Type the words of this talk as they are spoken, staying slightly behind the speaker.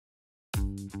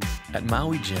At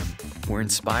Maui Jim, we're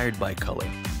inspired by color,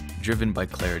 driven by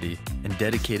clarity, and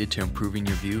dedicated to improving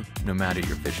your view no matter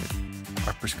your vision.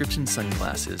 Our prescription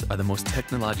sunglasses are the most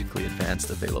technologically advanced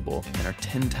available and are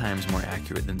 10 times more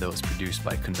accurate than those produced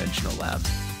by conventional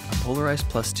labs. Our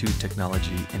PolarizedPlus2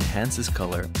 technology enhances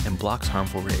color and blocks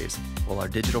harmful rays, while our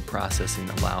digital processing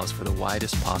allows for the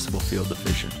widest possible field of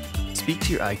vision. Speak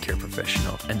to your eye care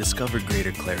professional and discover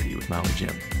greater clarity with Maui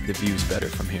Jim. The view's better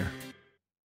from here.